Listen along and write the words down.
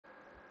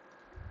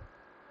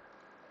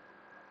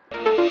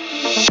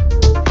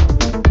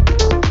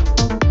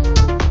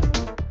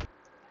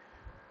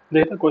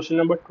There is a question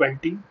number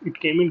 20. It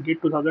came in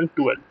GIT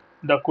 2012.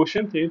 The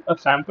question says a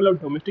sample of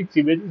domestic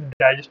sewage is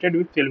digested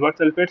with silver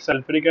sulfate,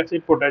 sulfuric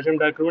acid, potassium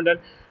dichromate, and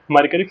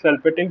mercury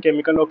sulfate in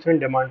chemical oxygen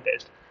demand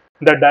test.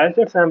 The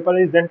digested sample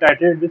is then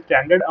titrated with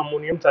standard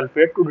ammonium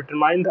sulfate to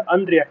determine the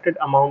unreacted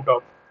amount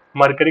of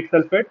mercury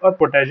sulfate or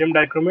potassium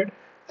dichromate,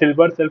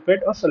 silver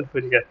sulfate, or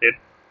sulfuric acid.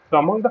 So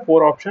among the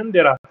four options, they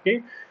are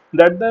asking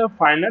that the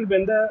final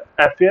when the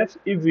FAS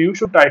is used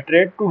to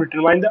titrate to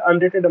determine the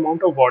unrated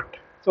amount of what.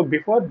 So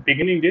before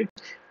beginning this,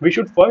 we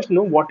should first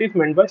know what is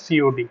meant by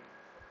COD.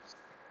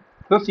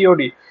 So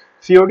COD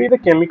the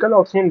chemical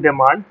oxygen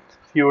demand.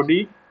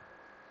 COD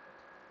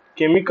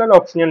chemical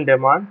oxygen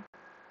demand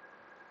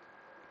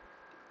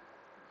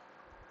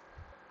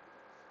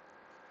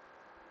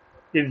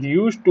is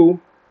used to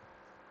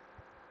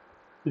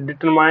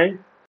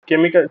determine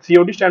chemical.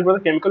 COD stands for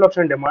the chemical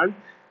oxygen demand.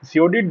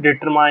 COD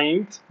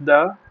determines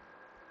the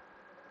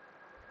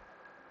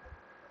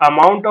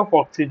amount of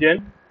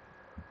oxygen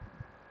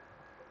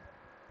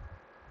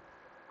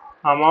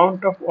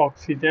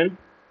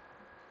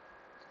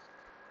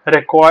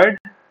required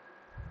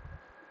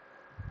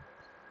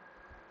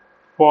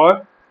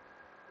for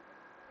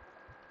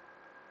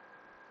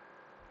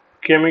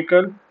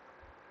chemical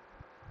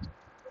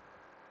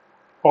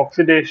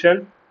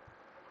oxidation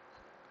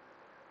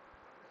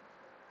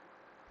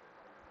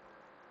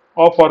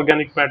of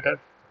organic matter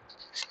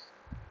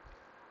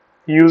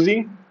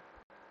using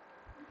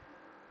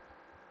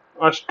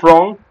a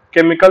strong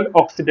chemical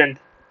oxidant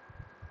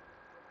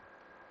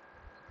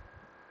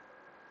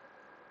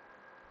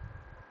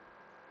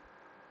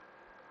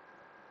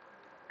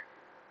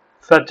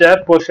such as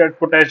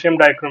potassium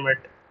dichromate.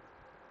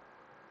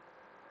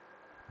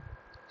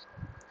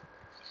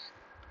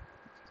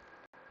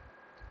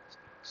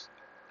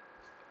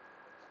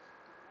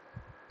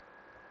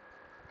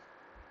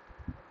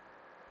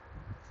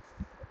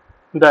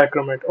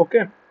 Dichromate.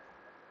 Okay.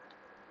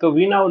 So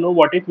we now know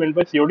what is meant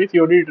by COD.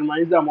 COD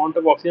determines the amount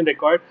of oxygen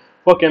required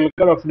for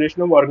chemical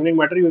oxidation of organic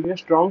matter using a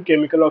strong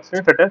chemical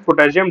oxidant such as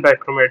potassium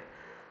dichromate.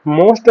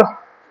 Most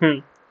hmm.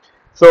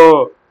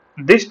 So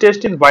this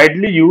test is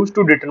widely used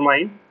to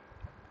determine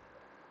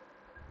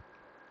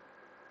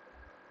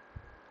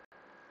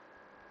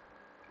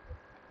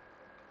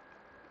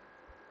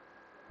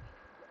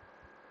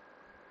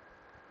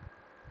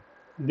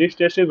this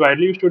test is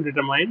widely used to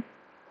determine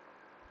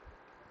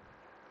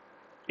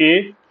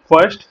a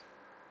first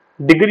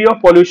degree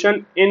of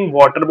pollution in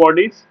water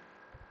bodies,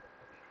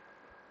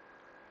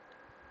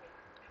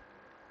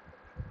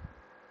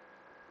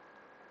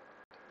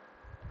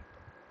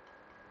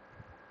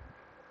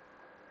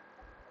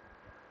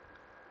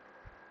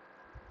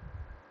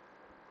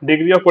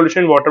 degree of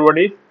pollution in water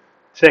bodies,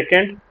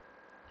 second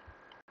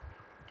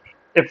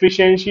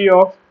efficiency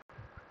of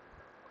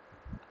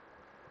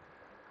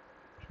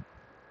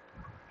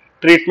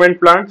treatment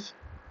plants,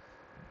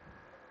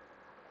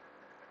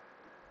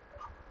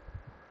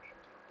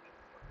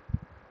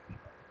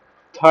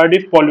 third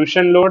is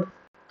pollution load,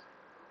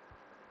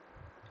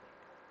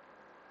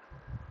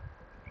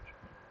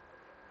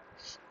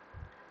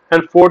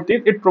 and fourth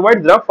is it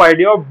provides rough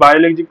idea of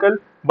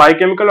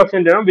biochemical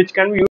oxygen dynamics which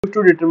can be used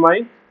to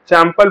determine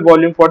sample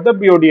volume for the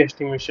BOD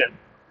estimation.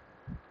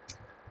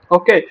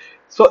 Okay,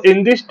 so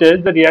in this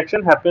test the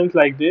reaction happens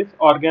like this: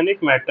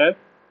 organic matter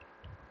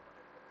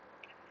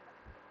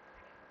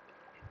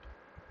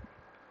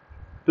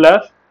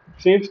plus,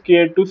 since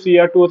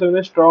K2Cr2 is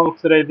a strong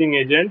oxidizing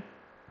agent,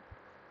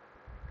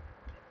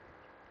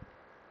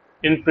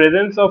 in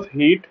presence of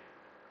heat,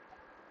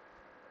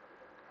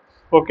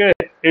 okay,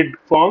 it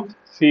forms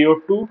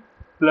CO2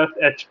 plus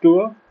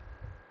H2O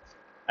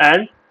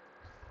and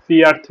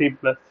Cr3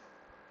 plus.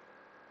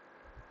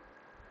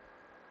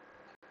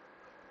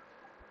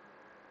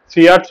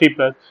 Cr3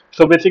 plus.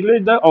 So basically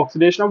the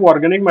oxidation of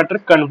organic matter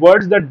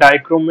converts the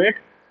dichromate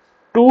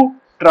to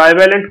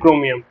trivalent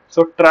chromium.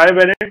 So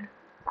trivalent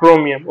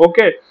chromium.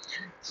 Okay.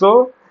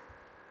 So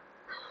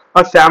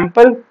a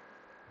sample.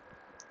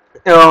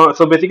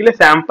 So basically,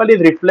 sample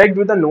is reflected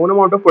with a known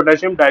amount of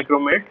potassium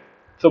dichromate.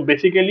 So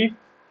basically,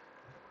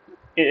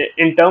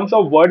 in terms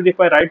of words, if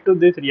I write to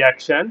this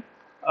reaction,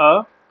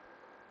 a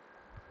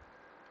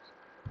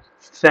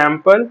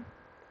sample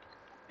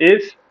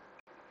is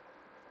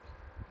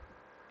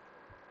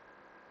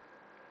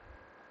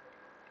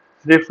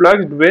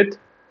refluxed with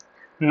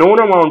known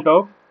amount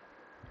of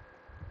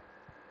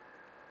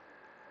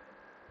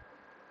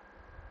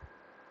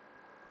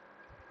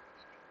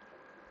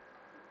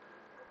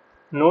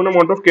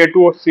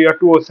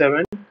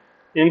K2Cr2O7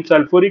 in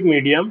sulfuric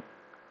medium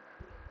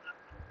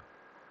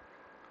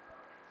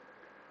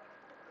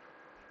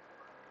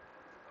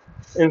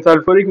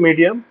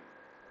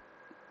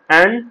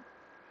and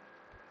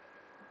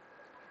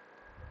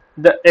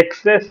the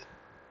excess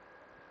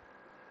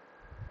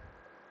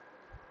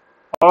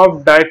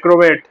of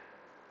dichromate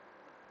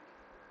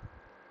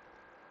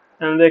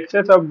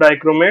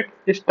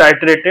is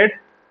titrated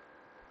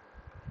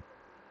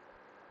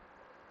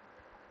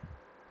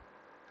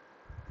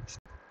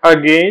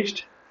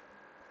against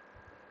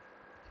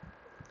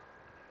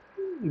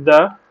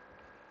the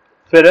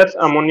ferrous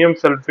ammonium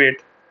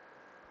sulfate.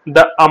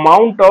 The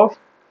amount of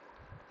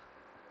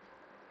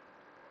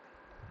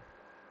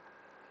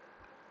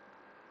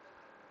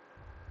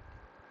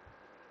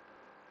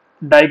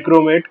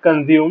dichromate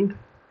consumed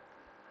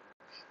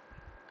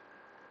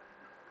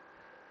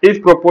is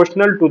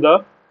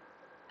the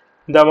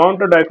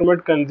amount of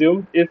dichromate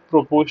consumed is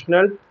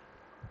proportional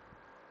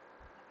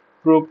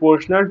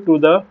to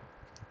the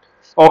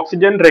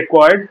oxygen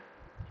required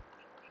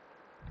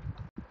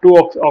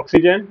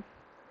oxygen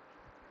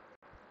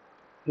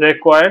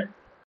required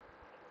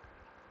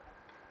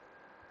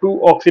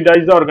to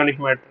oxidize the organic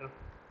matter.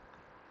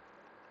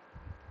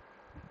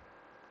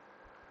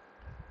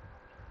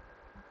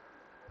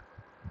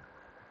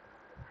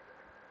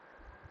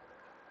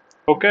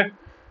 Okay,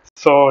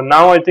 so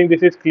now I think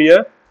this is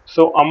clear.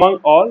 So among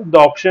all, the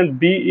option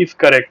B is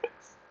correct,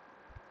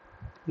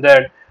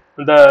 that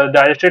the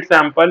digested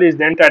sample is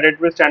then titrated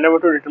with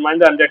standard to determine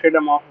the undigested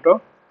amount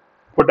of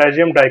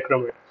potassium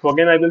dichromate. So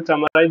again, I will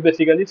summarize.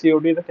 Basically,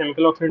 CO2 is the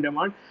chemical oxygen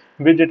demand,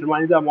 which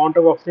determines the amount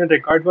of oxygen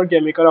required for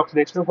chemical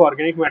oxidation of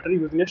organic matter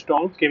using a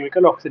strong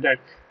chemical oxidant,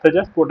 such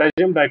as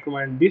potassium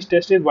dichromate. This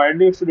test is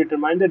widely used to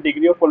determine the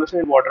degree of pollution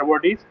in water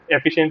bodies,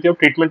 efficiency of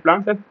treatment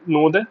plants, and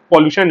know the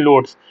pollution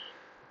loads.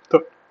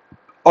 So,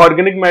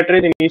 organic matter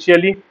is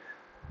initially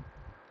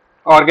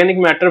organic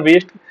matter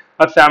waste.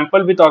 A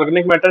sample with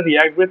organic matter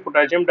reacts with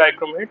potassium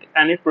dichromate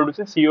and it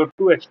produces CO2,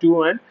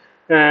 H2O,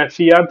 and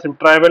Cr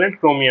trivalent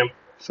chromium.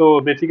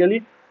 So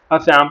basically, a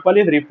sample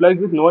is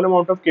refluxed with known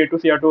amount of K2,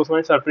 Cr2O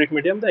and sulfuric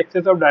medium. The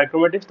excess of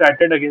dichromate is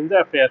titrated against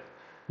the FAS.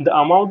 The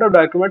amount of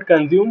dichromate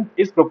consumed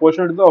is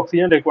proportional to the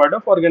oxygen required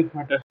of organic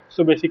matter.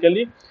 So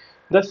basically,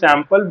 the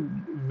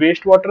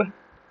wastewater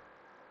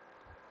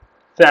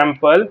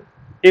sample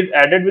is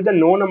added with the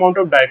known amount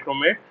of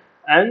dichromate,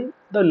 and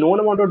the known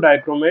amount of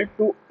dichromate,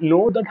 to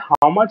know that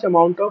how much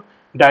amount of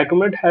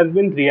dichromate has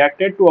been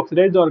reacted to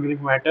oxidize the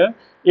organic matter,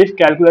 is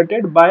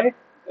calculated by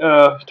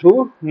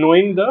through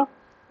knowing the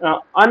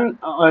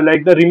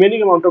like the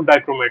remaining amount of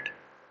dichromate.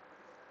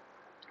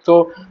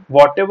 So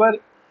whatever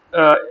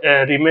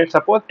remains,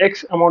 suppose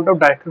X amount of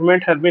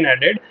dichromate has been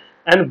added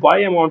and Y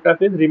amount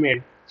of is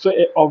remained. So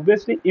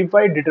obviously, if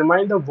I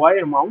determine the Y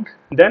amount,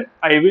 then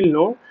I will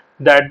know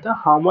that the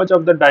how much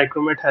of the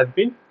dichromate has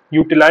been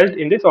utilized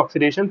in this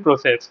oxidation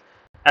process,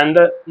 and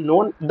the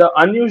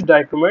unused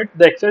dichromate,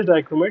 the excess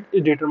dichromate,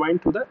 is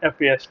determined through the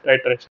FAS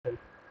titration,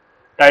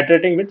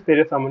 titrating with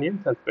ferrous ammonium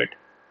sulfate.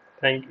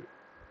 Thank you.